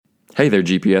Hey there,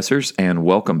 GPSers, and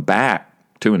welcome back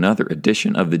to another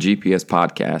edition of the GPS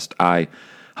Podcast. I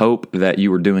hope that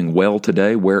you are doing well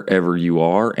today, wherever you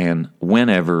are and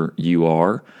whenever you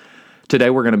are. Today,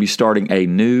 we're going to be starting a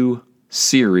new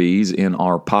series in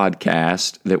our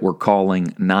podcast that we're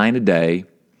calling 9 a Day,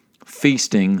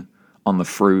 Feasting on the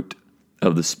Fruit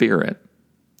of the Spirit.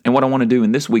 And what I want to do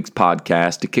in this week's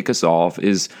podcast to kick us off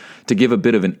is to give a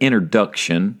bit of an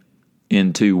introduction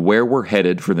into where we're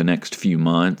headed for the next few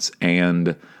months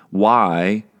and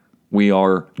why we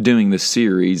are doing this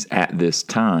series at this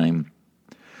time.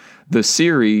 The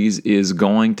series is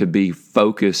going to be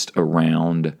focused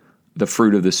around the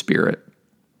fruit of the Spirit.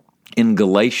 In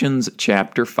Galatians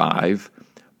chapter 5,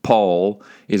 Paul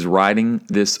is writing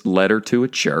this letter to a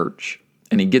church,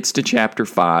 and he gets to chapter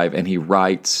 5 and he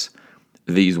writes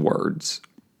these words,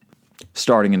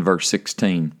 starting in verse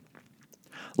 16.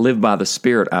 Live by the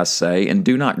Spirit, I say, and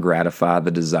do not gratify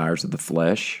the desires of the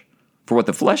flesh. For what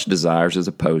the flesh desires is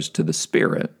opposed to the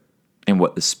Spirit, and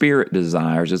what the Spirit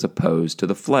desires is opposed to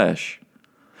the flesh.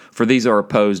 For these are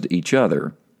opposed to each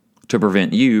other, to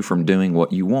prevent you from doing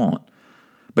what you want.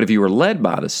 But if you are led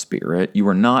by the Spirit, you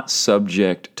are not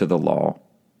subject to the law.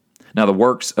 Now the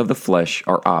works of the flesh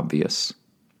are obvious: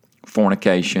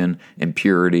 fornication,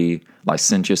 impurity,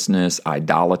 licentiousness,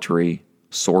 idolatry,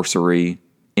 sorcery,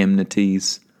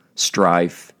 enmities,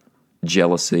 strife,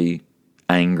 jealousy,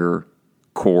 anger,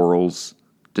 quarrels,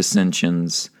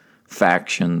 dissensions,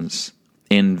 factions,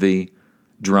 envy,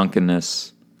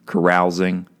 drunkenness,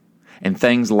 carousing, and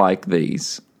things like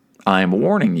these. I am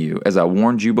warning you, as I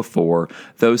warned you before,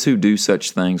 those who do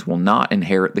such things will not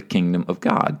inherit the kingdom of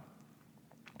God.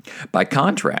 By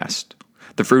contrast,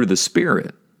 the fruit of the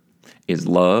Spirit is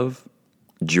love,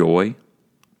 joy,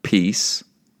 peace,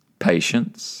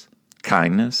 patience,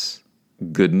 kindness,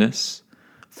 goodness,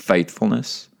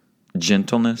 faithfulness,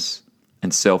 gentleness,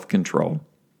 and self-control.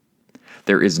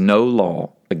 There is no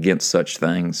law against such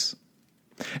things.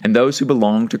 And those who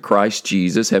belong to Christ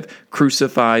Jesus have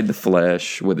crucified the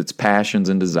flesh with its passions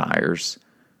and desires.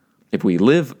 If we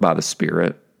live by the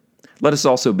Spirit, let us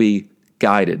also be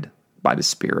guided by the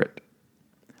Spirit.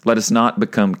 Let us not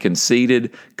become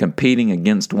conceited, competing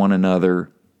against one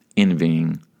another,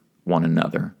 envying one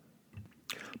another.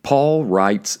 Paul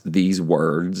writes these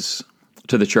words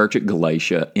to the church at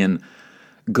Galatia in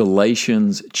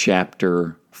Galatians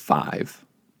chapter 5,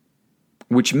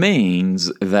 which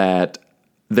means that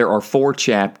there are 4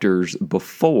 chapters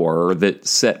before that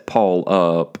set Paul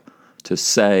up to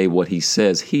say what he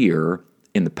says here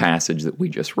in the passage that we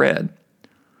just read.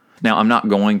 Now, I'm not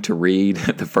going to read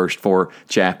the first 4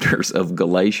 chapters of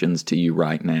Galatians to you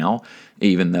right now,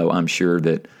 even though I'm sure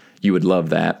that you would love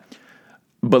that.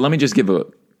 But let me just give a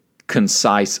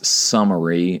concise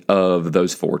summary of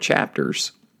those 4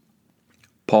 chapters.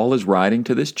 Paul is writing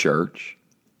to this church,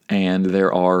 and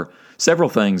there are several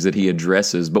things that he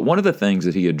addresses, but one of the things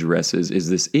that he addresses is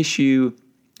this issue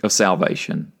of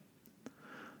salvation,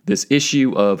 this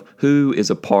issue of who is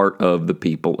a part of the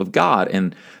people of God.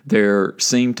 And there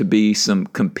seem to be some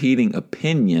competing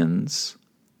opinions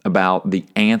about the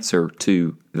answer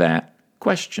to that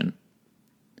question.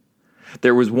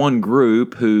 There was one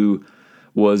group who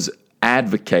was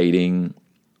advocating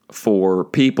for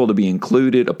people to be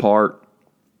included a part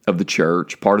of the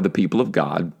church, part of the people of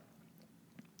God,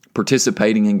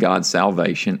 participating in God's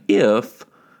salvation if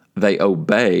they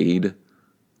obeyed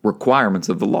requirements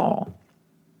of the law.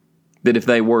 That if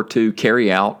they were to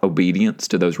carry out obedience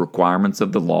to those requirements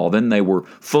of the law, then they were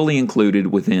fully included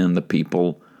within the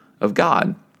people of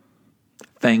God.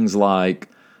 Things like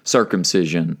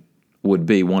circumcision would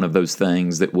be one of those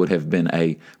things that would have been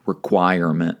a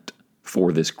requirement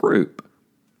for this group.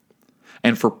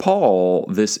 And for Paul,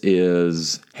 this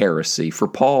is heresy. For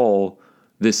Paul,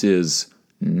 this is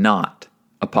not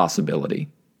a possibility.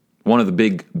 One of the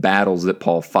big battles that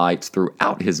Paul fights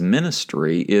throughout his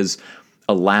ministry is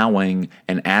allowing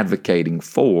and advocating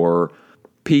for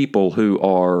people who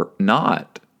are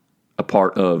not a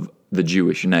part of the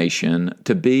Jewish nation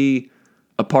to be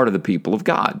a part of the people of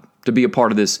God, to be a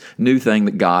part of this new thing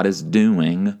that God is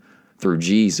doing through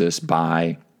Jesus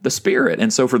by the Spirit.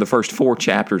 And so for the first 4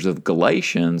 chapters of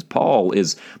Galatians, Paul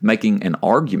is making an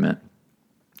argument,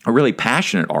 a really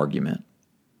passionate argument,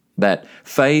 that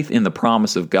faith in the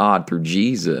promise of God through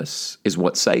Jesus is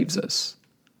what saves us.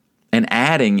 And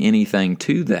adding anything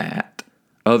to that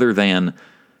other than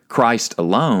Christ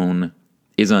alone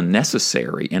is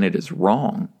unnecessary and it is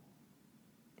wrong.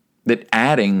 That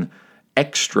adding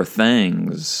extra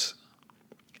things,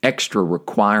 extra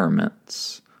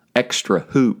requirements, extra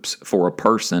hoops for a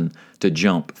person to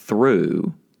jump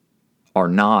through are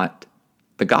not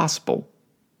the gospel.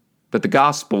 But the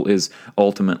gospel is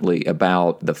ultimately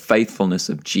about the faithfulness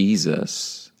of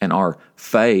Jesus and our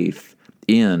faith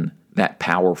in that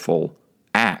powerful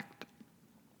act.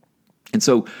 And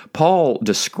so Paul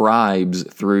describes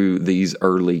through these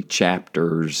early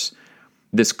chapters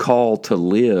this call to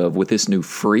live with this new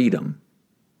freedom,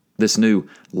 this new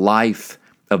life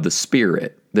of the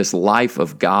Spirit, this life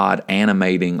of God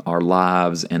animating our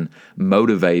lives and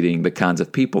motivating the kinds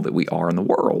of people that we are in the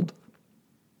world.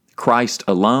 Christ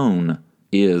alone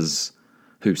is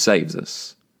who saves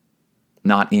us,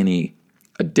 not any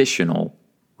additional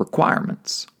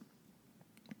requirements.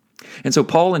 And so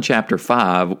Paul in chapter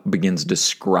 5 begins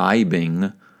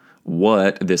describing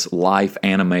what this life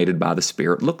animated by the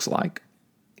Spirit looks like.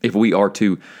 If we are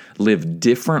to live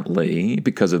differently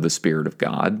because of the Spirit of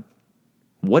God,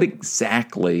 what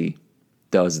exactly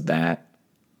does that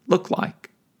look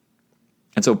like?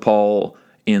 And so Paul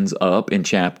ends up in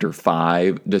chapter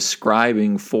 5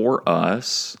 describing for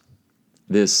us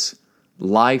this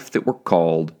life that we're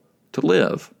called to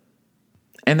live.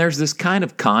 And there's this kind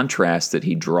of contrast that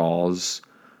he draws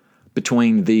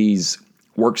between these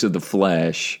works of the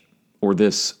flesh, or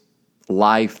this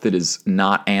life that is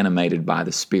not animated by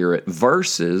the Spirit,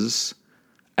 versus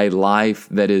a life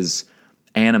that is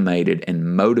animated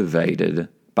and motivated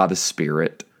by the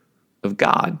Spirit of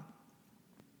God.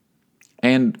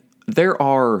 And there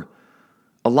are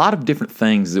a lot of different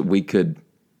things that we could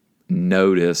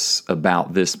notice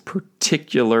about this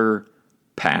particular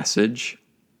passage,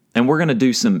 and we're going to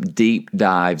do some deep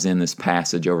dives in this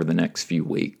passage over the next few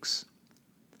weeks.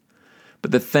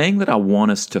 But the thing that I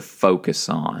want us to focus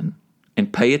on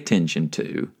and pay attention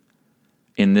to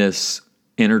in this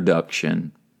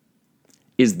introduction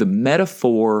is the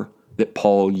metaphor that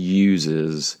Paul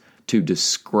uses to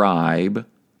describe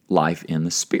life in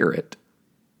the Spirit.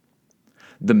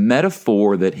 The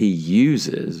metaphor that he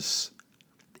uses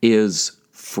is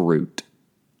fruit.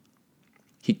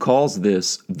 He calls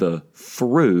this the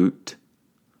fruit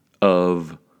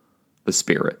of the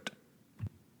Spirit.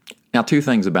 Now, two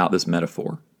things about this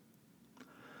metaphor.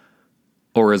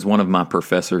 Or as one of my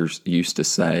professors used to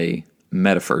say,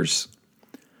 metaphors.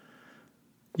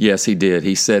 Yes, he did.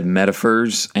 He said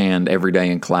metaphors, and every day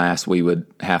in class we would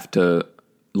have to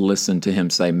listen to him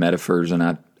say metaphors, and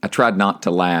I tried not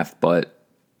to laugh, but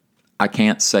I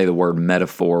can't say the word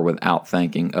metaphor without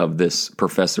thinking of this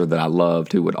professor that I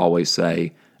loved who would always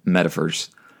say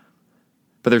metaphors.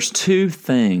 But there's two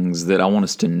things that I want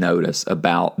us to notice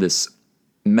about this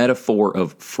metaphor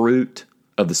of fruit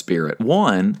of the Spirit.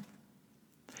 One,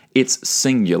 it's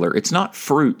singular. It's not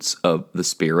fruits of the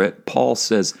Spirit. Paul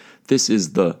says this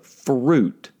is the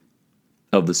fruit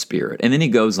of the Spirit. And then he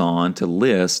goes on to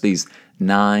list these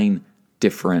 9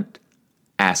 different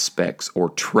aspects or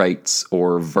traits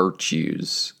or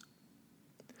virtues.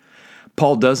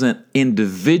 Paul doesn't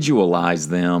individualize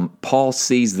them. Paul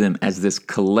sees them as this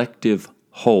collective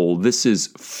whole. This is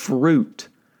fruit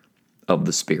of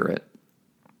the Spirit.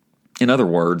 In other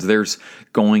words, there's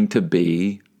going to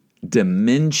be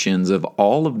dimensions of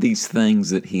all of these things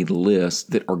that he lists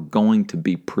that are going to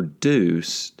be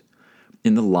produced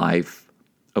in the life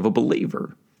of a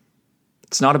believer.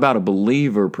 It's not about a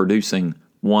believer producing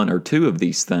 1 or 2 of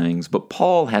these things, but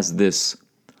Paul has this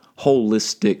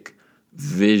holistic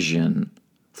vision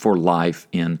for life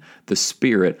in the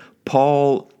Spirit.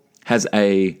 Paul has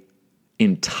an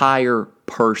entire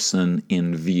person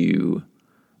in view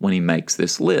when he makes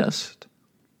this list.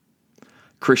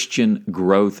 Christian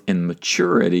growth and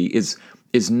maturity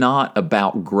is not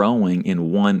about growing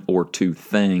in 1 or 2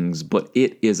 things, but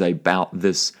it is about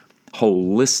this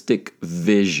holistic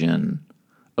vision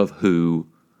of who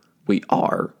we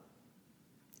are.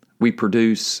 We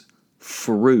produce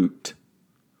fruit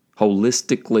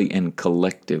holistically and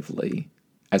collectively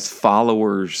as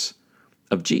followers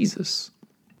of Jesus.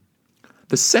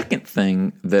 The second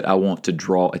thing that I want to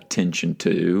draw attention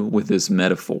to with this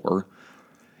metaphor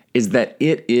is that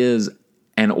it is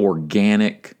an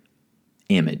organic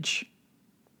image.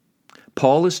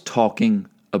 Paul is talking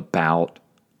about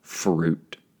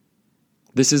fruit.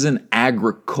 This is an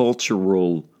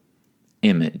agricultural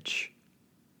image.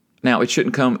 Now, it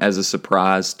shouldn't come as a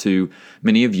surprise to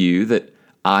many of you that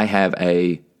I have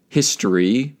a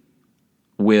history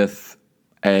with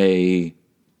a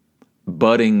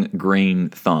budding green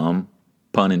thumb,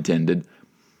 pun intended.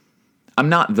 I'm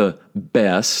not the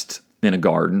best in a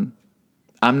garden.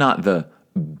 I'm not the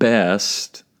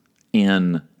best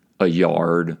in a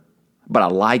yard, but I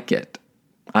like it.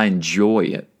 I enjoy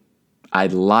it. I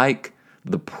like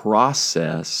the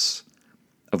process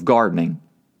of gardening.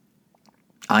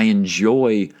 I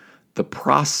enjoy the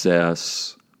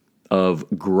process of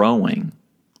growing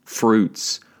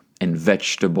fruits and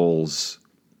vegetables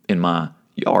in my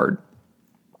yard.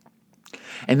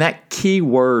 And that key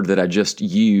word that I just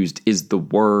used is the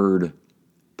word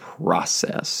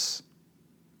process.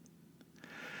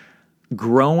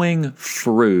 Growing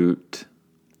fruit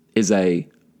is a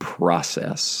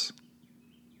process.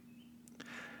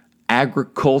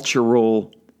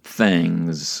 Agricultural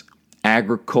things,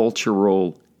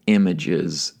 agricultural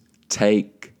images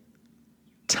take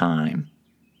time.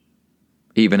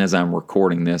 Even as I'm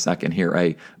recording this, I can hear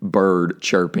a bird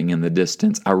chirping in the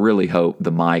distance. I really hope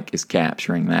the mic is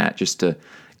capturing that just to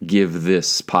give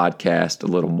this podcast a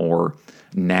little more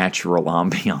natural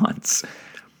ambiance.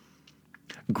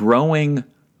 Growing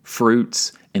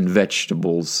fruits and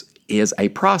vegetables is a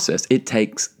process. It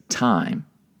takes time.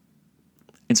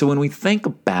 And so when we think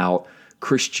about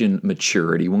Christian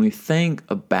maturity, when we think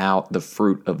about the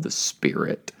fruit of the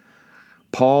Spirit,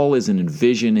 Paul is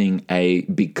envisioning a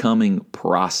becoming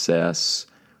process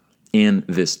in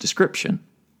this description.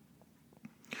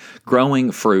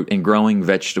 Growing fruit and growing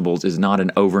vegetables is not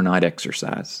an overnight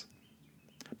exercise.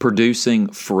 Producing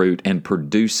fruit and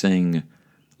producing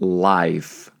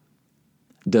life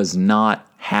does not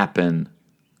happen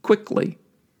quickly.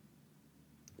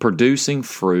 Producing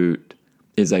fruit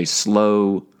is a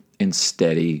slow and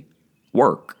steady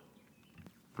work.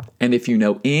 And if you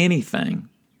know anything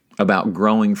about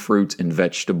growing fruits and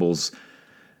vegetables,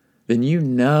 then you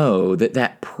know that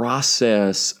that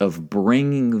process of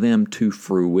bringing them to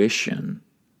fruition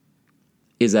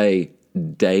is a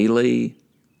daily,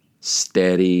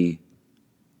 steady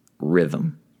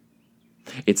rhythm.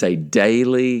 It's a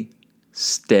daily,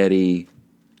 steady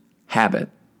habit.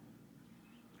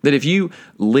 That if you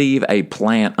leave a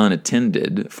plant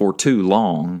unattended for too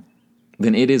long,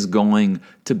 then it is going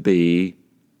to be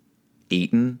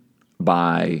eaten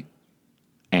by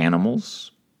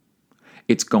animals.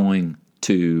 It's going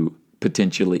to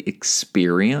potentially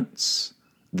experience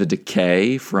the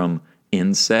decay from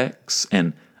insects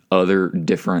and other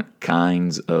different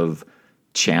kinds of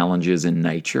challenges in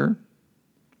nature.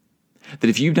 That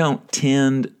if you don't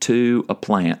tend to a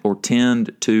plant or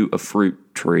tend to a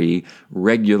fruit tree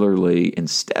regularly and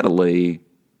steadily,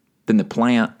 then the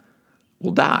plant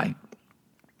will die.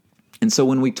 And so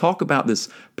when we talk about this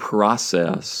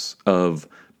process of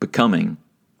becoming,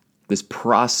 this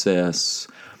process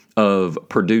of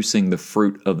producing the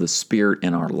fruit of the Spirit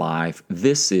in our life,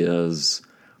 this is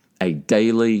a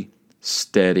daily,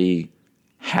 steady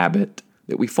habit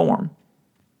that we form.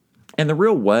 And the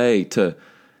real way to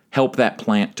help that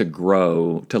plant to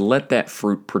grow, to let that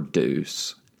fruit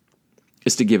produce,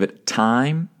 is to give it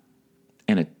time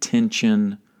and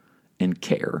attention and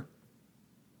care.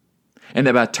 And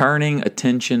that by turning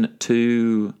attention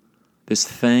to this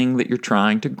thing that you're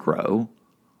trying to grow,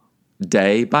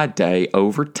 day by day,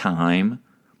 over time,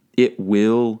 it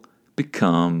will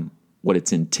become what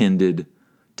it's intended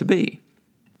to be.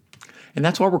 And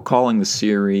that's why we're calling the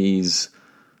series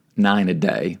 9 a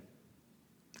Day.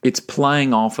 It's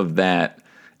playing off of that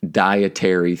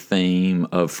dietary theme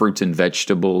of fruits and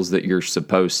vegetables that you're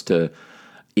supposed to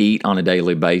eat on a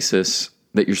daily basis,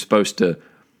 that you're supposed to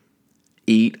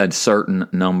eat a certain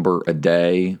number a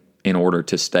day in order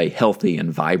to stay healthy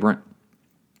and vibrant.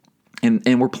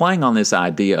 And we're playing on this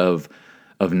idea of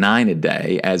 9 a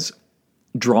day as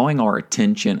drawing our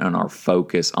attention and our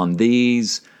focus on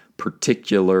these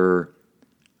particular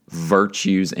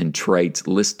virtues and traits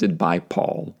listed by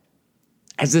Paul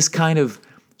as this kind of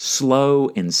slow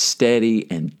and steady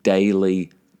and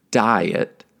daily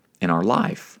diet in our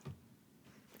life,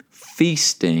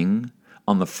 feasting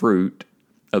on the fruit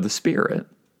of the Spirit.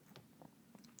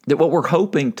 That what we're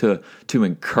hoping to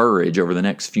encourage over the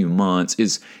next few months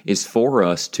is for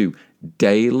us to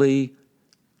daily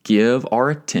give our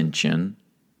attention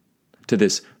to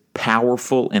this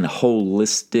powerful and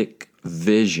holistic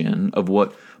vision of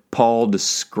what Paul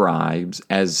describes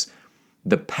as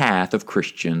the path of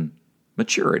Christian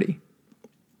maturity.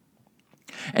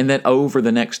 And that over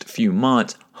the next few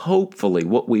months, hopefully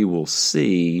what we will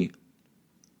see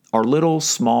are little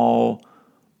small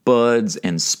buds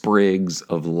and sprigs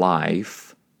of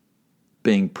life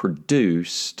being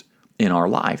produced in our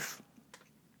life.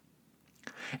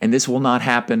 And this will not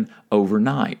happen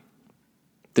overnight.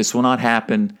 This will not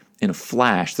happen in a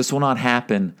flash. This will not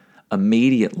happen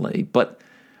immediately. But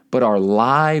our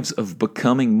lives of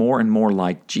becoming more and more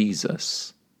like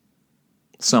Jesus,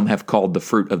 some have called the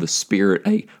fruit of the Spirit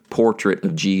a portrait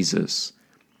of Jesus,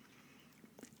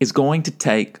 is going to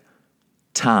take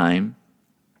time,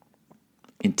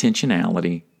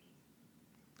 intentionality,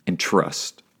 and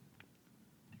trust.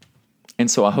 And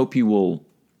so I hope you will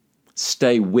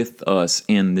stay with us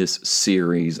in this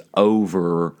series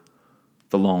over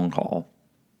the long haul.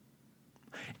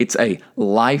 It's a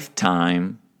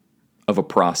lifetime of a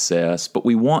process, but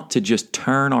we want to just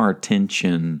turn our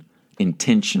attention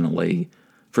intentionally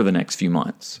for the next few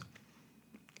months.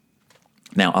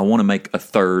 Now, I want to make a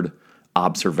third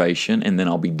observation, and then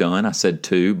I'll be done. I said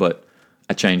 2, but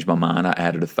I changed my mind. I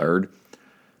added a third.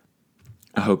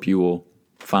 I hope you will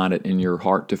find it in your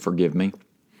heart to forgive me.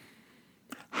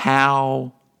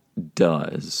 How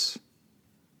does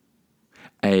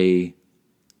a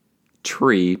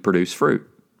tree produce fruit?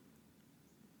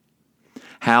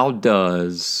 How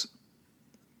does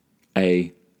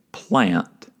a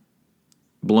plant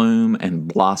bloom and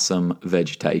blossom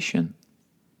vegetation?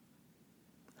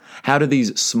 How do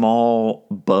these small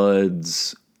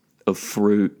buds of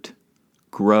fruit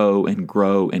grow and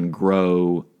grow and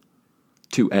grow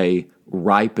to a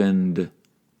ripened,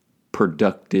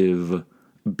 productive,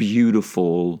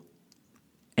 beautiful,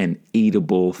 and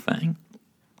eatable thing?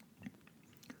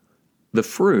 The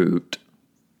fruit,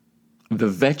 the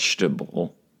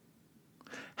vegetable,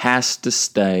 has to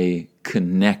stay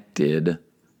connected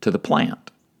to the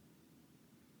plant.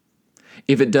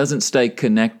 If it doesn't stay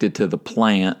connected to the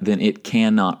plant, then it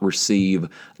cannot receive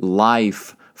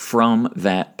life from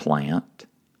that plant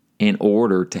in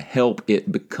order to help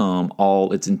it become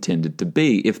all it's intended to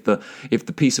be. If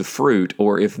the piece of fruit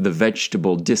or if the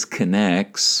vegetable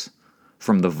disconnects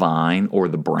from the vine or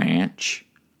the branch,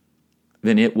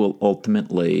 then it will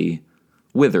ultimately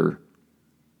wither.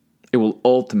 It will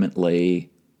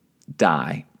ultimately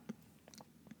die.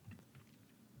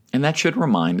 And that should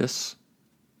remind us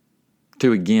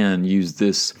to again use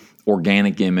this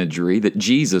organic imagery that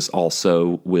Jesus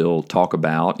also will talk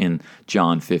about in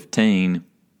John 15,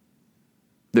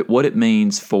 that what it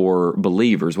means for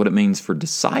believers, what it means for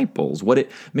disciples, what it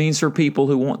means for people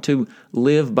who want to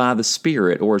live by the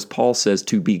Spirit, or as Paul says,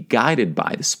 to be guided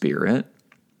by the Spirit,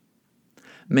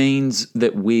 means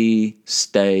that we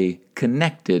stay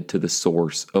connected to the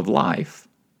source of life.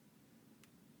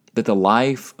 That the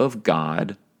life of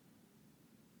God,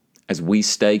 as we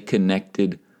stay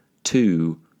connected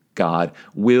to God,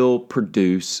 will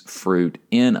produce fruit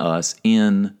in us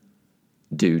in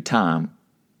due time.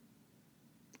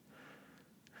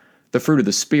 The fruit of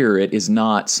the Spirit is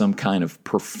not some kind of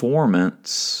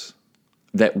performance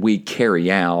that we carry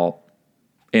out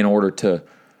in order to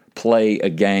play a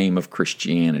game of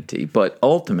Christianity, but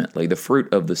ultimately the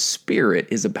fruit of the Spirit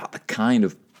is about the kind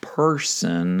of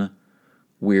person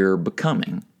we're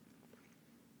becoming.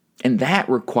 And that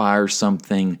requires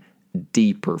something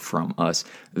deeper from us.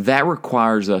 That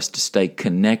requires us to stay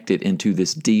connected into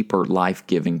this deeper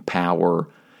life-giving power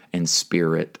and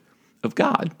Spirit of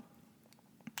God.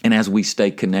 And as we stay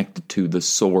connected to the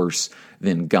source,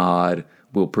 then God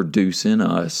will produce in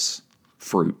us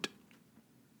fruit.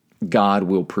 God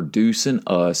will produce in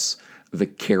us the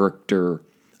character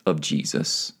of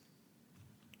Jesus.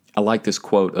 I like this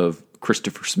quote of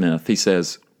Christopher Smith. He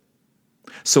says,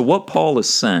 "So what Paul is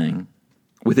saying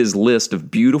with his list of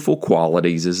beautiful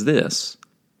qualities is this: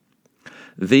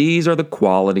 these are the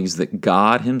qualities that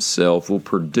God himself will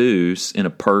produce in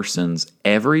a person's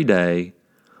everyday,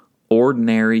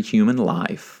 ordinary human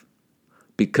life,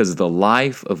 because the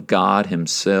life of God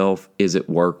himself is at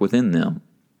work within them.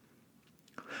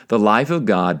 The life of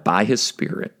God by his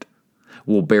Spirit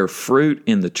will bear fruit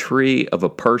in the tree of a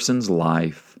person's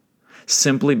life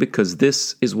simply because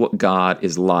this is what God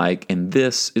is like and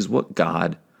this is what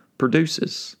God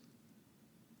produces.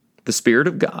 The Spirit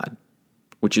of God,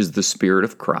 which is the Spirit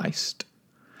of Christ,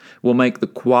 will make the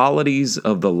qualities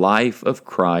of the life of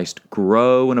Christ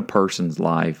grow in a person's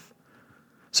life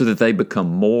so that they become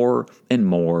more and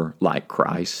more like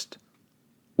Christ,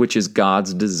 which is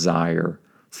God's desire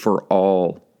for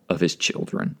all of his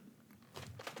children."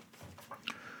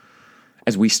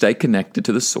 As we stay connected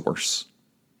to the source,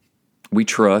 we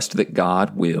trust that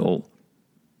God will,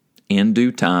 in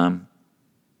due time,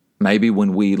 maybe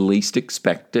when we least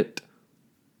expect it,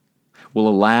 will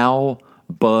allow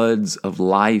buds of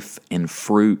life and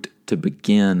fruit to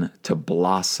begin to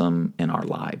blossom in our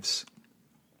lives.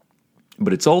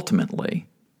 But it's ultimately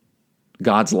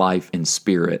God's life and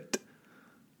Spirit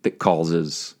that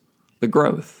causes the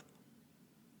growth.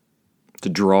 To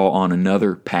draw on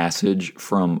another passage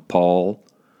from Paul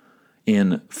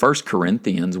in 1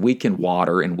 Corinthians, we can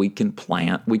water and we can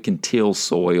plant, we can till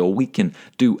soil, we can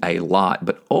do a lot,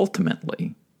 but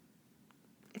ultimately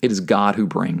it is God who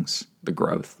brings the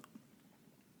growth.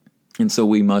 And so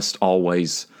we must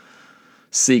always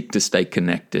seek to stay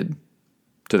connected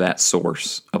to that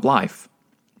source of life.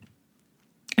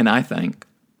 And I think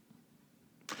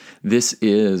this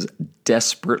is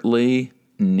desperately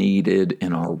needed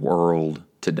in our world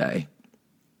today.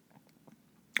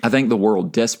 I think the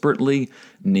world desperately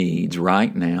needs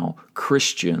right now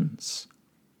Christians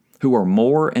who are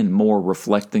more and more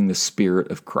reflecting the Spirit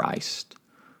of Christ,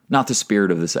 not the spirit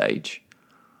of this age.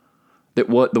 That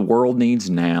what the world needs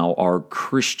now are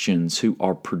Christians who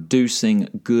are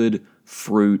producing good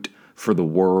fruit for the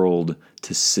world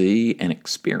to see and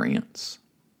experience.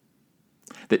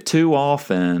 That too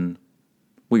often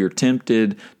we are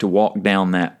tempted to walk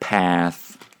down that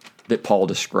path that Paul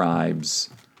describes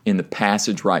in the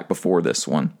passage right before this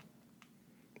one.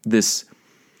 This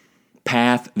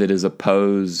path that is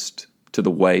opposed to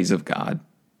the ways of God,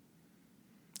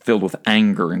 filled with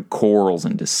anger and quarrels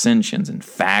and dissensions and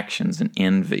factions and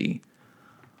envy.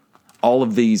 All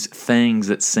of these things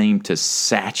that seem to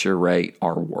saturate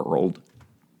our world.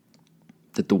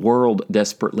 That the world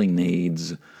desperately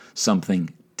needs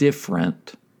something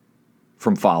different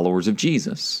from followers of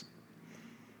Jesus.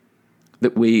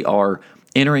 That we are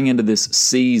entering into this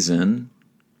season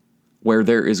where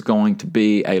there is going to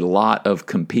be a lot of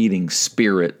competing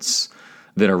spirits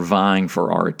that are vying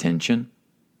for our attention.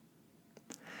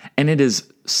 And it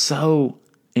is so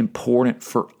important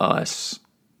for us,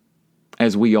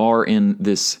 as we are in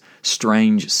this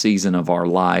strange season of our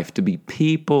life, to be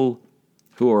people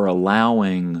who are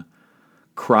allowing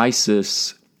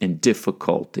crisis and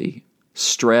difficulty,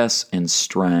 stress and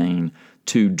strain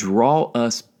to draw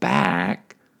us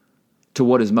back to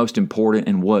what is most important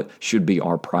and what should be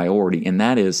our priority. And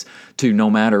that is to, no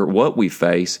matter what we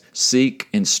face, seek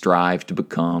and strive to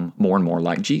become more and more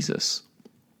like Jesus.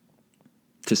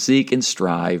 To seek and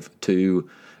strive to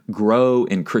grow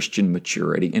in Christian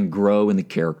maturity and grow in the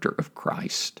character of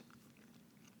Christ.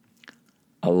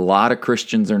 A lot of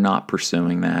Christians are not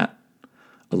pursuing that.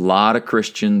 A lot of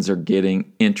Christians are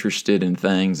getting interested in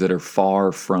things that are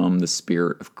far from the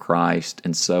Spirit of Christ.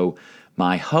 And so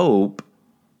my hope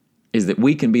is that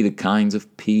we can be the kinds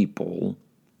of people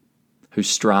who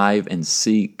strive and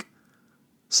seek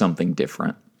something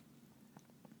different.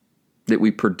 That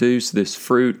we produce this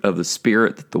fruit of the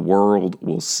Spirit that the world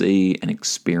will see and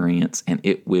experience, and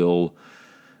it will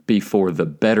be for the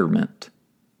betterment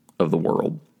of the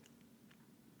world.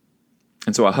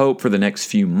 And so I hope for the next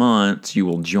few months you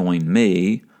will join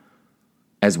me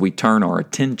as we turn our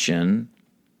attention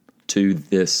to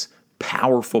this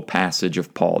powerful passage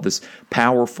of Paul, this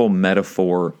powerful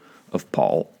metaphor of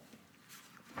Paul.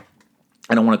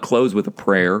 And I want to close with a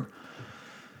prayer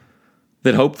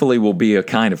that hopefully will be a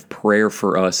kind of prayer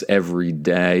for us every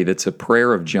day. That's a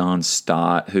prayer of John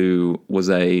Stott, who was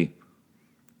a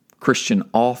Christian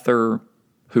author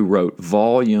who wrote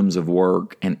volumes of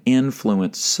work and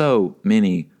influenced so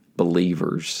many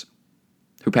believers,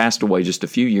 who passed away just a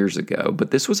few years ago.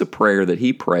 But this was a prayer that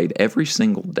he prayed every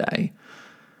single day.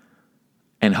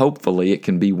 And hopefully it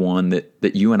can be one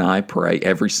that you and I pray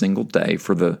every single day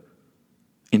for the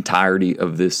entirety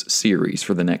of this series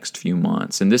for the next few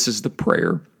months. And this is the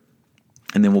prayer,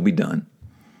 and then we'll be done.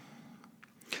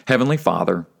 Heavenly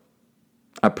Father,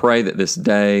 I pray that this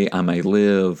day I may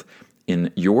live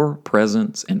in your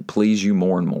presence and please you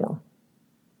more and more.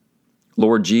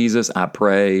 Lord Jesus, I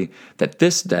pray that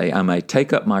this day I may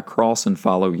take up my cross and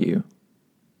follow you.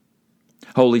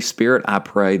 Holy Spirit, I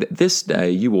pray that this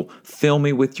day you will fill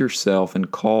me with yourself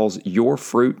and cause your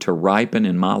fruit to ripen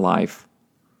in my life.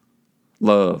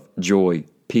 Love, joy,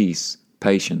 peace,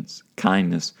 patience,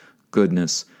 kindness,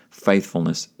 goodness,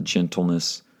 faithfulness,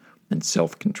 gentleness, and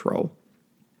self-control.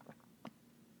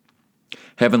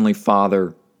 Heavenly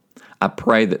Father, I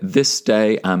pray that this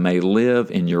day I may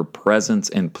live in your presence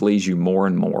and please you more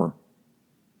and more.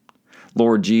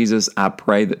 Lord Jesus, I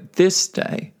pray that this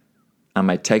day I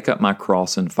may take up my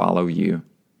cross and follow you.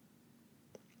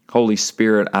 Holy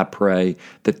Spirit, I pray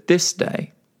that this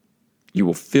day you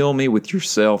will fill me with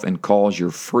yourself and cause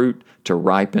your fruit to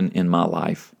ripen in my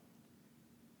life.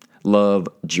 Love,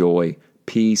 joy,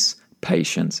 peace,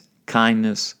 patience,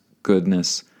 kindness,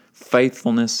 goodness,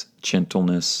 faithfulness,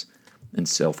 gentleness, and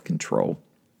self-control.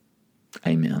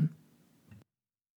 Amen.